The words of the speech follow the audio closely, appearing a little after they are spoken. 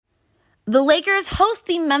The Lakers host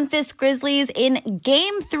the Memphis Grizzlies in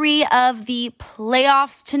Game 3 of the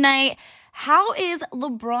playoffs tonight. How is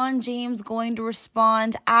LeBron James going to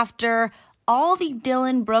respond after all the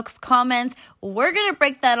Dillon Brooks comments? We're going to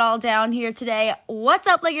break that all down here today. What's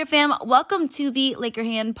up, Laker fam? Welcome to the Laker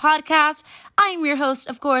Hand podcast. I am your host,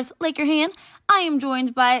 of course, Laker Hand. I am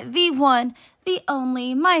joined by the one, the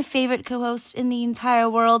only, my favorite co-host in the entire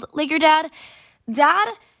world, Laker Dad.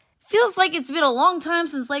 Dad, feels like it's been a long time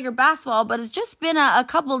since Laker basketball, but it's just been a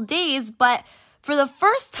couple days. But for the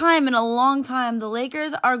first time in a long time, the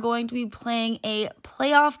Lakers are going to be playing a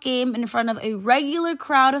playoff game in front of a regular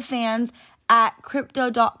crowd of fans at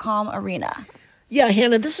Crypto.com Arena. Yeah,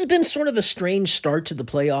 Hannah, this has been sort of a strange start to the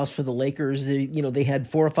playoffs for the Lakers. They had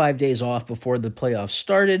 4 or 5 days off before the playoffs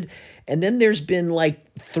started, and then there's been like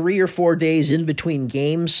 3 or 4 days in between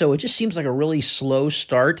games, so it just seems like a really slow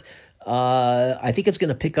start. I think it's going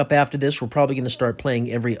to pick up after this. We're probably going to start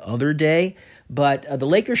playing every other day, but the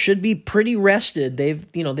Lakers should be pretty rested. They've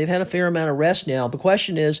had a fair amount of rest now. The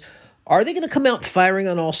question is, are they going to come out firing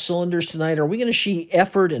on all cylinders tonight? Are we going to see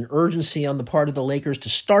effort and urgency on the part of the Lakers to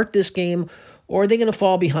start this game, or are they going to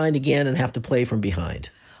fall behind again and have to play from behind?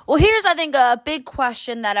 Well, here's, I think, a big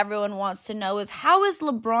question that everyone wants to know is how is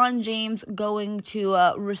LeBron James going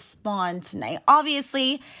to respond tonight?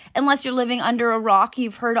 Obviously, unless you're living under a rock,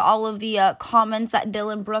 you've heard all of the comments that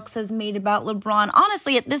Dillon Brooks has made about LeBron.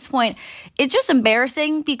 Honestly, at this point, it's just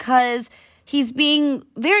embarrassing because he's being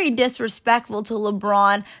very disrespectful to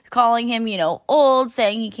LeBron, calling him, old,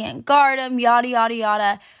 saying he can't guard him, yada, yada,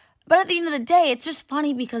 yada. But at the end of the day, it's just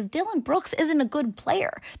funny because Dillon Brooks isn't a good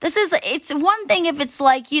player. It's one thing if it's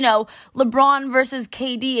like, LeBron versus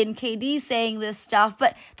KD and KD saying this stuff,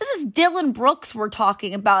 but this is Dillon Brooks we're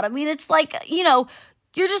talking about. I mean, it's like, you're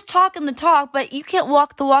just talking the talk, but you can't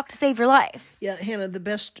walk the walk to save your life. Yeah, Hannah, the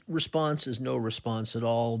best response is no response at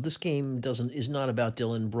all. This game is not about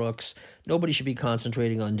Dillon Brooks. Nobody should be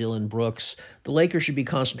concentrating on Dillon Brooks. The Lakers should be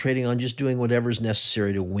concentrating on just doing whatever's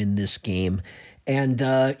necessary to win this game. And,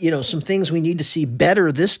 some things we need to see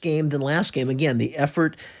better this game than last game. Again, the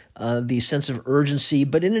effort, the sense of urgency.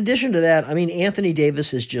 But in addition to that, Anthony Davis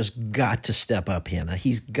has just got to step up, Hannah.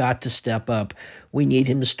 He's got to step up. We need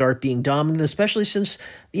him to start being dominant, especially since,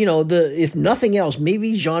 if nothing else,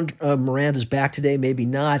 maybe John Morant is back today, maybe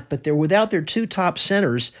not. But they're without their two top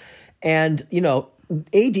centers. And,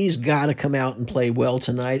 AD's got to come out and play well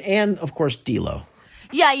tonight. And, of course, D'Lo.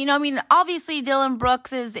 Yeah, obviously Dillon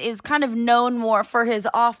Brooks is kind of known more for his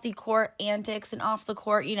off-the-court antics and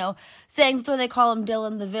off-the-court, saying that's why they call him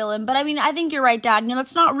Dillon the villain. But, I think you're right, Dad.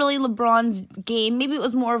 That's not really LeBron's game. Maybe it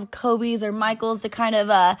was more of Kobe's or Michael's to kind of,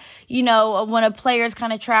 when a player's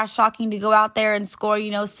kind of trash-talking to go out there and score,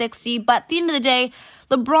 60. But at the end of the day,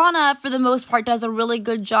 LeBron, for the most part, does a really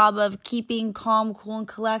good job of keeping calm, cool, and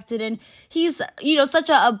collected. And he's, such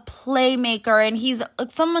a playmaker. And he's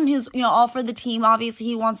someone who's, all for the team. Obviously,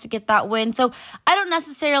 he wants to get that win. So I don't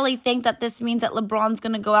necessarily think that this means that LeBron's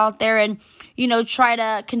going to go out there and, try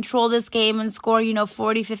to control this game and score,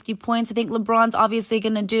 40, 50 points. I think LeBron's obviously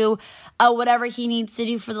going to do whatever he needs to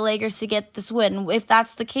do for the Lakers to get this win. If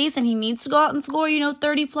that's the case and he needs to go out and score,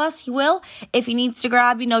 30 plus, he will. If he needs to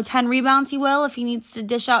grab, 10 rebounds, he will. If he needs to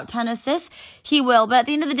dish out 10 assists, he will. But at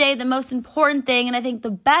the end of the day, the most important thing, and I think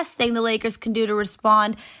the best thing the Lakers can do to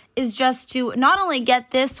respond is just to not only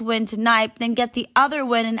get this win tonight, but then get the other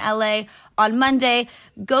win in LA on Monday,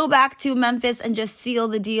 go back to Memphis and just seal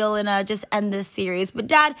the deal and just end this series. But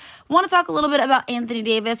Dad, I want to talk a little bit about Anthony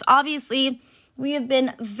Davis. Obviously, we have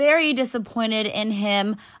been very disappointed in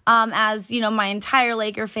him, as, my entire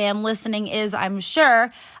Laker fam listening is, I'm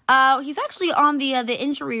sure. He's actually on the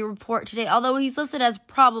injury report today, although he's listed as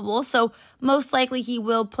probable, so most likely he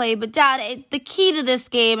will play. But Dad, the key to this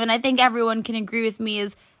game, and I think everyone can agree with me,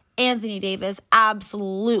 is Anthony Davis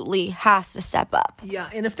absolutely has to step up. Yeah,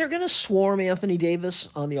 and if they're going to swarm Anthony Davis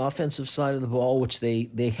on the offensive side of the ball, which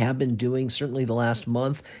they have been doing certainly the last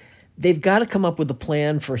month, they've got to come up with a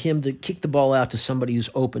plan for him to kick the ball out to somebody who's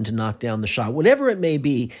open to knock down the shot. Whatever it may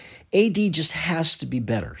be, AD just has to be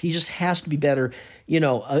better. He just has to be better.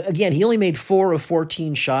 Again, he only made 4 of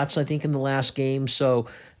 14 shots, I think, in the last game. So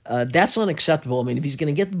that's unacceptable. If he's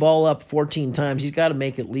going to get the ball up 14 times, he's got to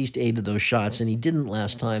make at least 8 of those shots, and he didn't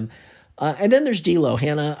last time. And then there's D'Lo,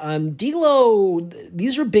 Hannah. D'Lo,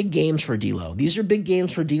 these are big games for D'Lo. These are big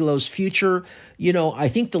games for D'Lo's future. I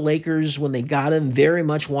think the Lakers, when they got him, very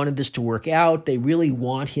much wanted this to work out. They really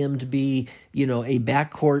want him to be, a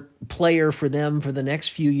backcourt player for them for the next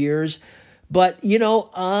few years. But,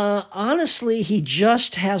 honestly, he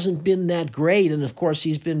just hasn't been that great. And, of course,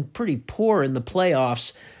 he's been pretty poor in the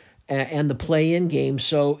playoffs. and the play-in game.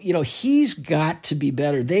 So, he's got to be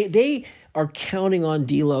better. They are counting on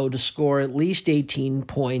D'Lo to score at least 18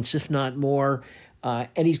 points, if not more.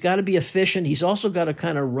 And he's got to be efficient. He's also got to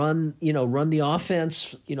kind of run the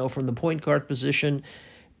offense, from the point guard position.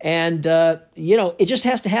 And, it just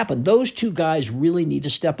has to happen. Those two guys really need to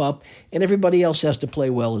step up, and everybody else has to play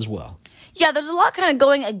well as well. Yeah, there's a lot kind of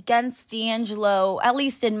going against D'Angelo, at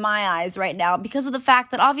least in my eyes right now, because of the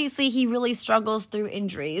fact that obviously he really struggles through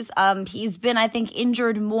injuries. He's been, I think,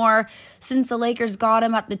 injured more since the Lakers got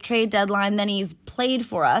him at the trade deadline than he's played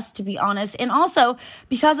for us, to be honest. And also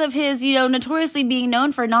because of his, notoriously being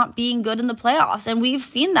known for not being good in the playoffs. And we've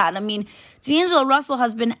seen that. I mean, D'Angelo Russell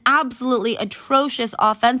has been absolutely atrocious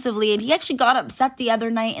offensively, and he actually got upset the other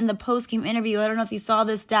night in the post-game interview. I don't know if you saw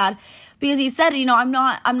this, Dad, because he said, I'm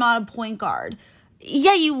not a point guard.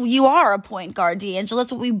 Yeah, you are a point guard, D'Angelo.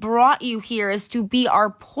 That's what we brought you here, is to be our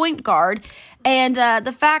point guard. And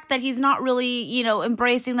the fact that he's not really,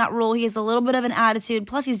 embracing that role, he has a little bit of an attitude.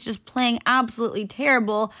 Plus, he's just playing absolutely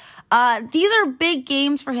terrible. These are big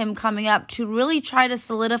games for him coming up to really try to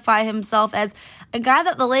solidify himself as a guy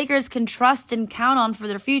that the Lakers can trust and count on for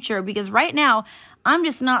their future. Because right now, I'm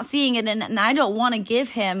just not seeing it, and I don't want to give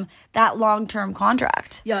him that long-term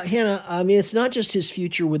contract. Yeah, Hannah, I mean, it's not just his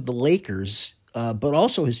future with the Lakers, but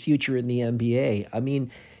also his future in the NBA. I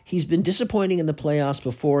mean, he's been disappointing in the playoffs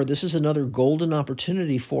before. This is another golden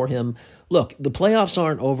opportunity for him. Look, the playoffs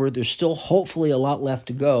aren't over. There's still hopefully a lot left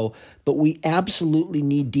to go, but we absolutely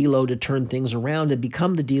need D'Lo to turn things around and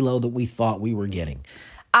become the D'Lo that we thought we were getting.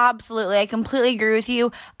 Absolutely. I completely agree with you.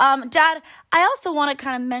 Dad, I also want to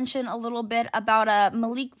kind of mention a little bit about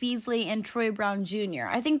Malik Beasley and Troy Brown Jr.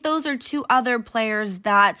 I think those are two other players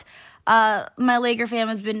that my Laker fan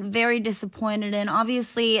has been very disappointed in.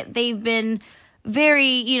 Obviously, they've been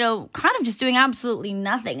very, kind of just doing absolutely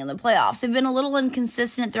nothing in the playoffs. They've been a little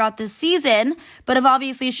inconsistent throughout this season, but have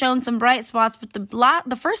obviously shown some bright spots. But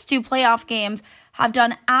the first two playoff games have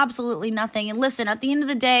done absolutely nothing. And listen, at the end of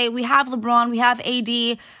the day, we have LeBron, we have AD,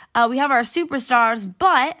 we have our superstars,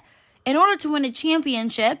 but in order to win a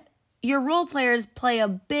championship, your role players play a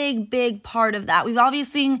big, big part of that. We've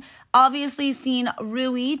obviously seen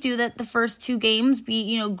Rui do that the first two games,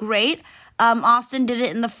 be, great. Austin did it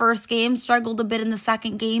in the first game, struggled a bit in the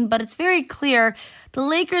second game, but it's very clear the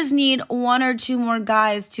Lakers need one or two more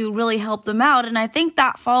guys to really help them out, and I think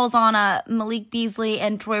that falls on Malik Beasley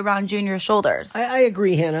and Troy Brown Jr.'s shoulders. I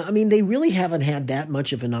agree, Hannah. I mean, they really haven't had that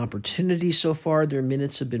much of an opportunity so far. Their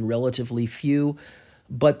minutes have been relatively few,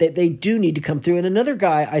 but they do need to come through. And another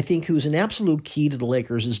guy, I think, who's an absolute key to the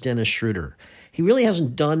Lakers is Dennis Schroeder. He really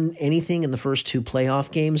hasn't done anything in the first two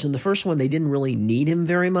playoff games. In the first one, they didn't really need him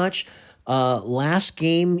very much. Last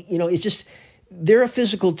game, it's just, they're a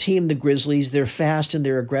physical team, the Grizzlies. They're fast and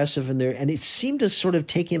they're aggressive, and it seemed to sort of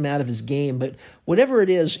take him out of his game. But whatever it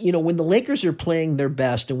is, when the Lakers are playing their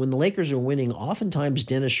best and when the Lakers are winning, oftentimes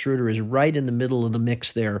Dennis Schroeder is right in the middle of the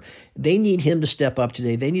mix there. They need him to step up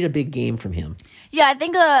today. They need a big game from him. Yeah, I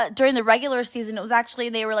think during the regular season, it was actually,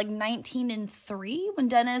 they were like 19-3 when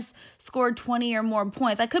Dennis scored 20 or more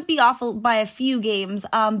points. I could be off by a few games,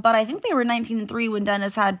 but I think they were 19-3 when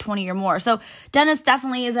Dennis had 20 or more. So Dennis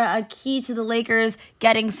definitely is a key to the Lakers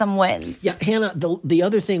getting some wins. Yeah, Hannah, the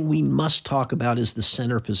other thing we must talk about is the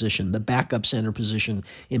center position, the backup center position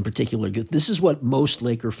in particular. This is what most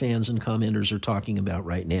Laker fans and commenters are talking about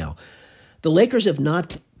right now. The Lakers have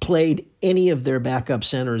not played any of their backup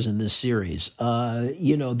centers in this series.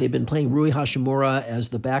 They've been playing Rui Hachimura as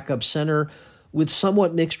the backup center with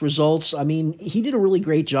somewhat mixed results. I mean, he did a really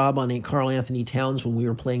great job on Karl Anthony Towns when we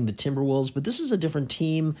were playing the Timberwolves, but this is a different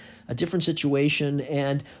team, a different situation.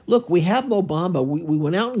 And look, we have Mo Bamba. We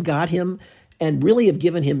went out and got him and really have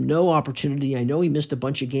given him no opportunity. I know he missed a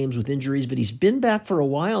bunch of games with injuries, but he's been back for a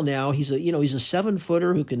while now. He's a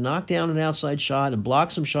 7-footer who can knock down an outside shot and block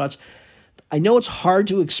some shots. I know it's hard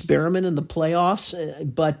to experiment in the playoffs,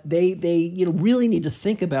 but they really need to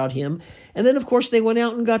think about him. And then, of course, they went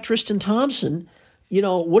out and got Tristan Thompson.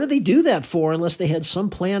 What do they do that for unless they had some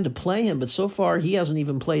plan to play him? But so far, he hasn't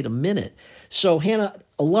even played a minute. So, Hannah,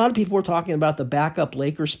 a lot of people were talking about the backup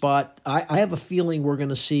Laker spot. I have a feeling we're going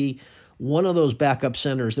to see one of those backup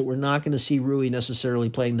centers, that we're not going to see Rui necessarily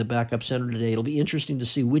playing the backup center today. It'll be interesting to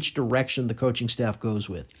see which direction the coaching staff goes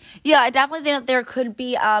with. Yeah, I definitely think that there could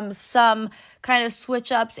be some kind of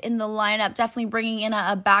switch-ups in the lineup, definitely bringing in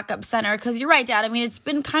a backup center. Because you're right, Dad. I mean, it's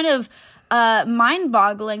been kind of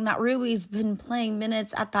mind-boggling that Rui's been playing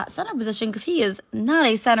minutes at that center position because he is not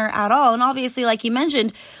a center at all. And obviously, like you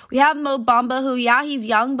mentioned, we have Mo Bamba, who, yeah, he's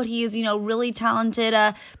young, but he is, really talented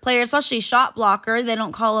player, especially shot blocker. They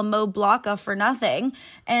don't call him Mo Blocka for nothing.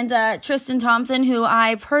 And Tristan Thompson, who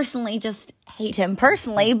I personally just hate him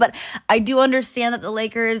personally, but I do understand that the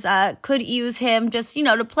Lakers could use him just,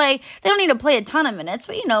 to play. They don't need to play a ton of minutes,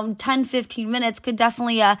 but, 10, 15 minutes could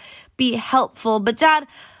definitely be helpful. But, Dad,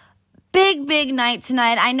 big night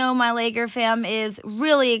tonight. I know my Laker fam is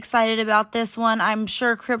really excited about this one. I'm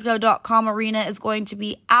sure Crypto.com Arena is going to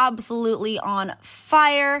be absolutely on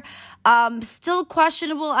fire. Still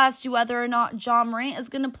questionable as to whether or not Ja Morant is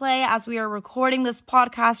going to play as we are recording this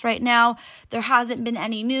podcast right now. There hasn't been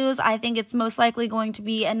any news. I think it's most likely going to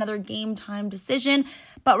be another game time decision.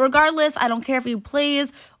 But regardless, I don't care if he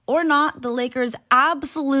plays or not, the Lakers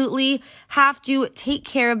absolutely have to take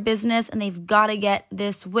care of business, and they've got to get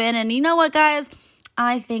this win. And you know what, guys?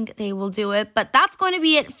 I think they will do it. But that's going to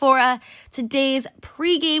be it for today's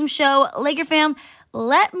pregame show. Laker fam,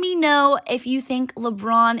 let me know if you think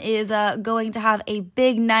LeBron is going to have a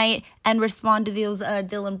big night and respond to those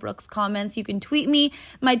Dylan Brooks comments. You can tweet me.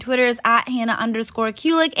 My Twitter is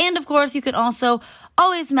 @Hannah_Kulik. And of course, you can also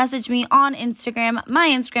always message me on Instagram. My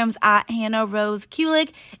Instagram's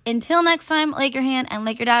 @HannahRoseKulik. Until next time, Laker Han and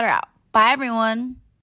Laker Dad are out. Bye, everyone.